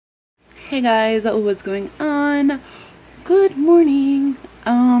Hey guys, what's going on? Good morning.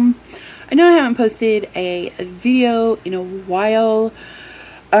 I know I haven't posted a video in a while,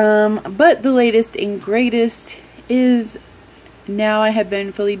 but the latest and greatest is now I have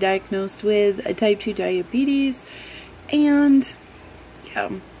been fully diagnosed with a type 2 diabetes, and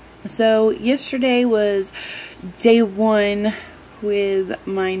yeah, so yesterday was day 1 with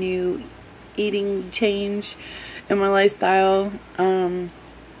my new eating change and my lifestyle.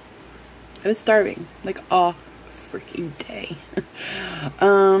 I was starving like all freaking day.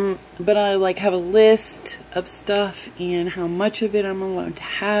 But I like have a list of stuff and how much of it I'm allowed to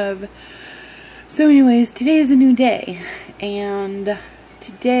have. So anyways, today is a new day, and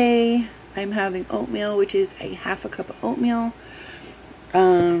today I'm having oatmeal, which is a half a cup of oatmeal.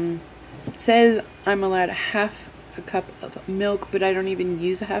 It says I'm allowed a half a cup of milk, but I don't even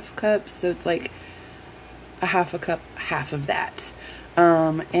use a half a cup, so it's like a half a cup, half of that.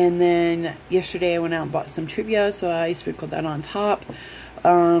 And then yesterday I went out and bought some trivia, so I sprinkled that on top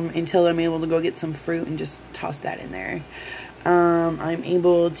until I'm able to go get some fruit and just toss that in there. I'm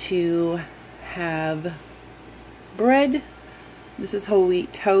able to have bread. This is whole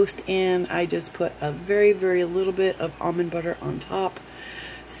wheat toast, and I just put a very, very little bit of almond butter on top.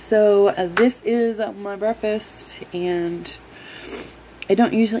 So this is my breakfast, and I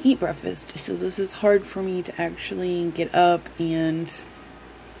don't usually eat breakfast, so this is hard for me to actually get up and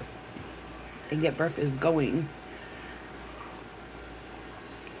get breakfast going,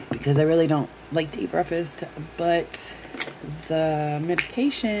 because I really don't like to eat breakfast. But the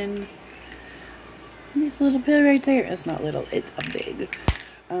medication, this little pill right there, it's not little, it's a big,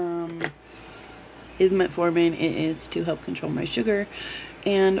 is metformin. It is to help control my sugar,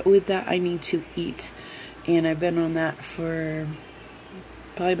 and with that I need to eat, and I've been on that for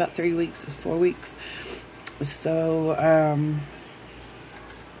probably about 3 weeks, 4 weeks. So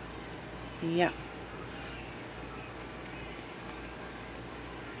yeah,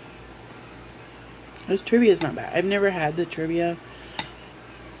 this trivia is not bad. I've never had the trivia.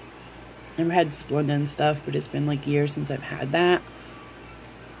 I've had Splenda and stuff, but it's been like years since I've had that.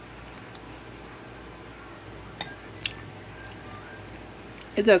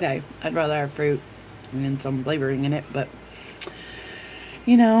 It's okay. I'd rather have fruit and then some flavoring in it, but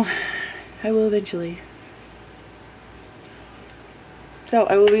you know, I will eventually. So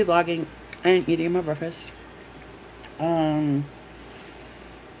I will be vlogging and eating my breakfast. So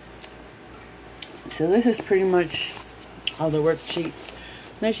this is pretty much all the worksheets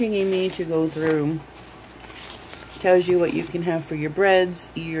that she gave me to go through. Tells you what you can have for your breads,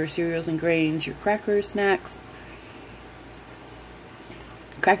 your cereals and grains, your crackers, snacks.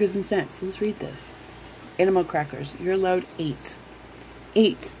 Crackers and snacks. Let's read this. Animal crackers. You're allowed 8.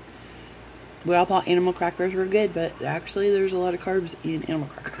 8. We all thought animal crackers were good, but actually there's a lot of carbs in animal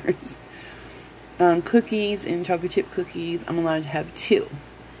crackers. Cookies and chocolate chip cookies, I'm allowed to have 2.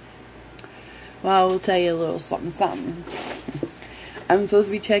 Well, I will tell you a little something, something. I'm supposed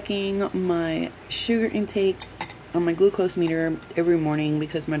to be checking my sugar intake on my glucose meter every morning,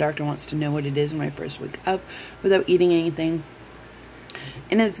 because my doctor wants to know what it is when I first wake up without eating anything.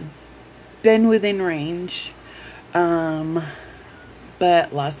 And it's been within range.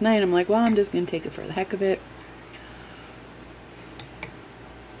 But last night I'm like, well, I'm just going to take it for the heck of it.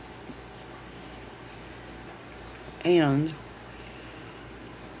 And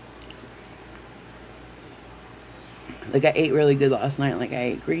like I ate really good last night. Like I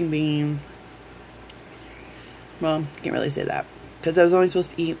ate green beans. Well, can't really say that, because I was only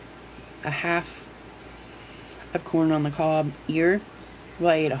supposed to eat a half of corn on the cob ear.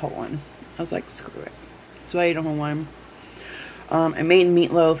 Well, I ate a whole one. I was like, screw it. So I ate a whole one. I made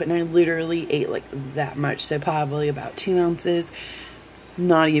meatloaf, and I literally ate like that much, so probably about 2 ounces,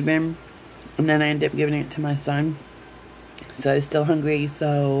 not even. And then I ended up giving it to my son, so I was still hungry,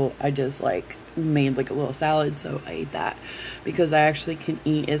 so I just like made like a little salad, so I ate that, because I actually can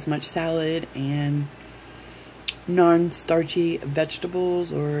eat as much salad and non-starchy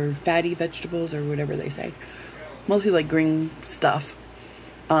vegetables or fatty vegetables or whatever they say, mostly like green stuff.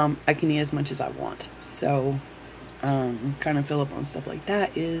 I can eat as much as I want, so kind of fill up on stuff like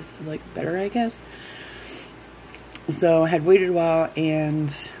that is like better, I guess. So I had waited a while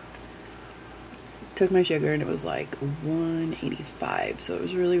and took my sugar, and it was like 185, so it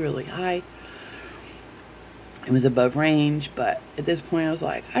was really, really high. It was above range, but at this point I was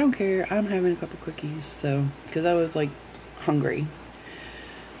like, I don't care, I'm having a couple cookies. So because I was like hungry,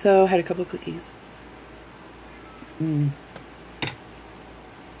 so I had a couple cookies.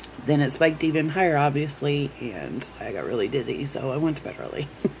 Then it spiked even higher, obviously, and I got really dizzy, so I went to bed early.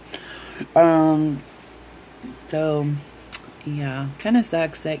 So yeah, kind of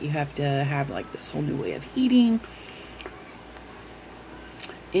sucks that you have to have like this whole new way of eating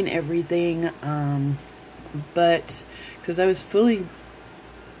and everything. But because I was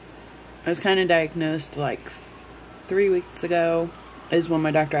kind of diagnosed like 3 weeks ago is when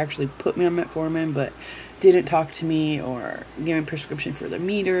my doctor actually put me on metformin, but didn't talk to me or give me a prescription for the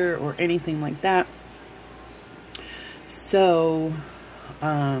meter or anything like that. So,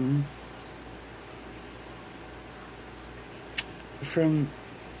 from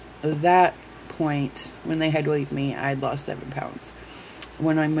that point, when they had weighed me, I'd lost 7 pounds.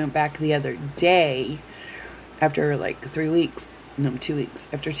 When I went back the other day, after like 3 weeks, no, 2 weeks.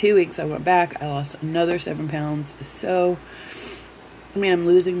 After 2 weeks, I went back, I lost another 7 pounds. So, I mean, I'm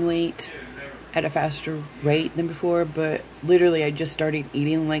losing weight at a faster rate than before, but literally I just started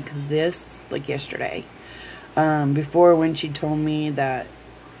eating like this, like yesterday. Before, when she told me that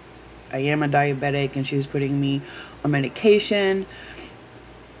I am a diabetic and she was putting me on medication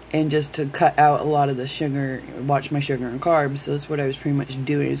and just to cut out a lot of the sugar, watch my sugar and carbs. So that's what I was pretty much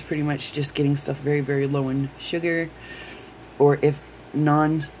doing. It was pretty much just getting stuff very, very low in sugar, or if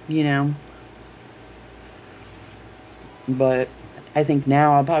none, you know. But I think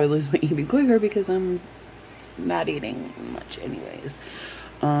now I'll probably lose weight even quicker because I'm not eating much anyways.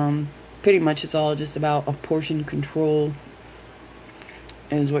 Pretty much it's all just about a portion control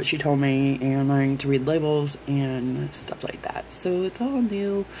is what she told me, and learning to read labels and stuff like that. So it's all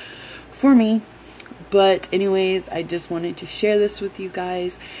new for me. But anyways, I just wanted to share this with you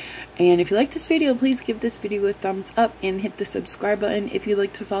guys. And if you like this video, please give this video a thumbs up and hit the subscribe button if you'd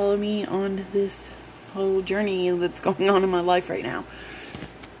like to follow me on this whole journey that's going on in my life right now.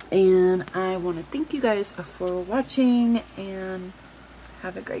 And I want to thank you guys for watching, and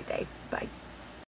have a great day. Bye.